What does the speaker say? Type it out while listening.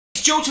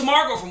It's Joe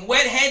Tamargo from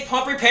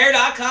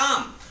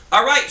WF-28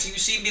 Alright, so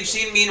you've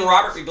seen me and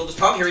Robert rebuild this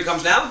pump. Here he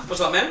comes now.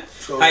 What's up, man?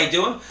 How you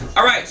doing?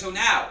 Alright, so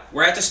now,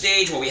 we're at the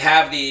stage where we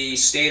have the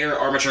stator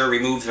armature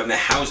removed from the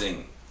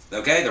housing.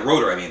 Okay? The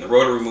rotor, I mean. The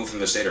rotor removed from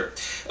the stator.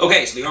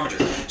 Okay, so the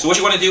armature. So what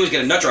you want to do is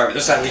get a nut driver.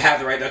 This time we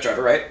have the right nut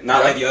driver, right?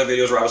 Not like the other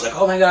videos where I was like,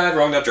 oh my god,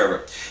 wrong nut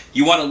driver.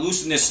 You want to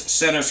loosen this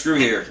center screw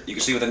here. You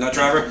can see with the nut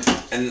driver.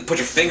 And put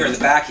your finger in the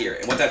back here.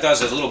 And what that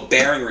does is a little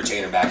bearing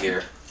retainer back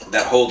here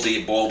that holds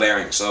the ball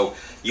bearing. So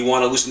you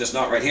want to loosen this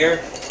nut right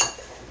here.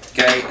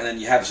 Okay, and then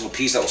you have this little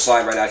piece that will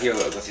slide right out here,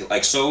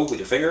 like so, with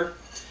your finger,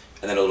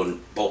 and then a little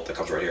bolt that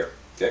comes right here.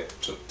 Okay,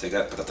 so take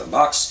that, put that in the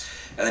box,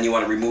 and then you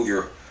want to remove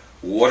your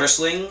water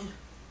sling,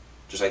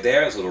 just like there.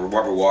 There's a little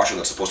rubber washer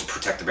that's supposed to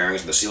protect the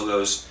bearings when the seal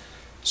goes.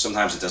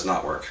 Sometimes it does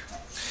not work.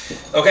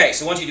 Okay,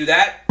 so once you do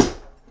that,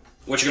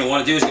 what you're going to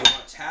want to do is you're going to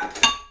want to tap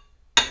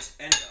this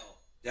end bell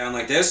down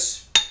like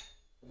this,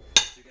 so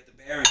you get the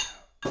bearing out.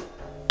 So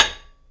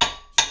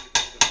you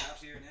put the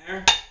taps here and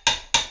there,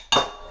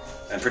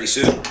 and pretty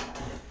soon,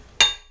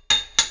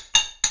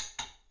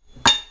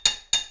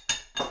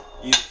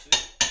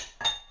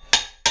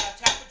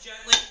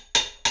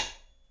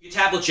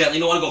 tap it gently.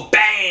 You don't want to go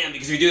BAM!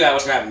 Because if you do that,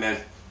 what's going to happen, man?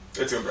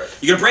 It's going to break.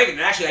 You're going to break it.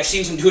 And actually, I've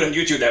seen some dude on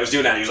YouTube that was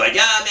doing that. He was like,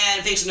 yeah, man,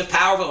 it thinks it's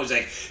powerful. He was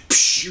like,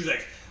 psh. He was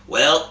like,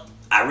 well,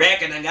 I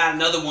reckon I got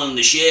another one in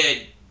the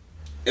shed.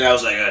 And I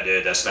was like, oh,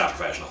 dude, that's not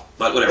professional.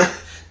 But whatever.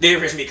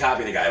 Neither is me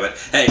copying the guy, but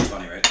hey, it's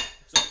funny, right?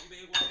 So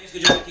you basically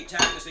just keep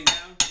tapping this thing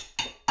down.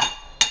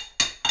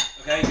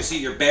 Okay, you can see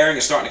your bearing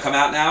is starting to come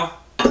out now.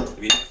 Have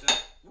you noticed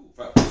that? Ooh,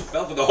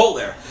 fell through the hole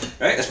there.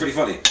 Right? That's pretty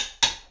funny.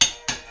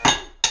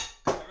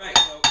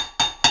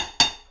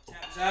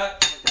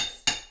 Out.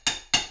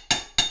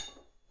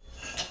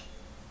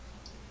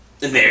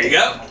 And there you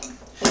go.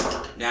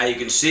 Now you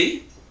can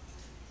see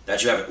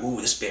that you have it.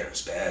 Ooh, this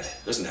bearing's bad,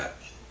 isn't that?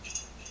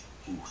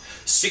 Ooh.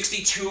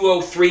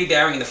 6203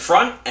 bearing in the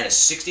front and a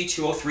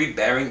 6203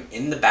 bearing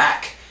in the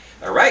back.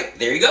 Alright,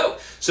 there you go.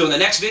 So in the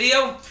next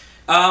video,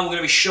 we're going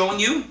to be showing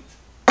you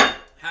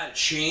how to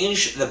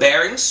change the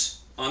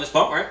bearings on this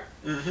pump, right?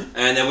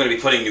 And then we're going to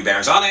be putting new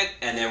bearings on it,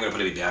 and then we're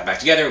going to put it back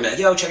together and be like,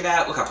 yo, check it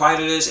out, look how quiet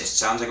it is. It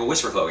sounds like a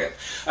Whisperflo again.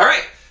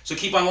 Alright, so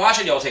keep on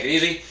watching, y'all take it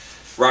easy.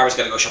 Robert's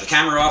got to go shut the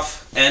camera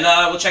off, and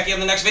we'll check you in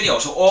the next video.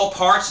 So all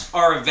parts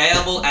are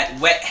available at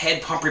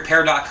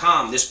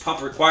WF-28 This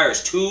pump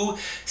requires two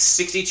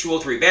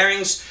 6203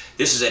 bearings.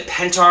 This is a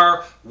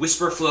Pentair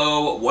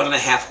Whisperflo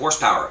 1.5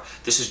 horsepower.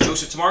 This is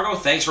Joseph Tamargo.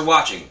 Thanks for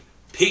watching.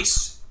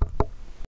 Peace.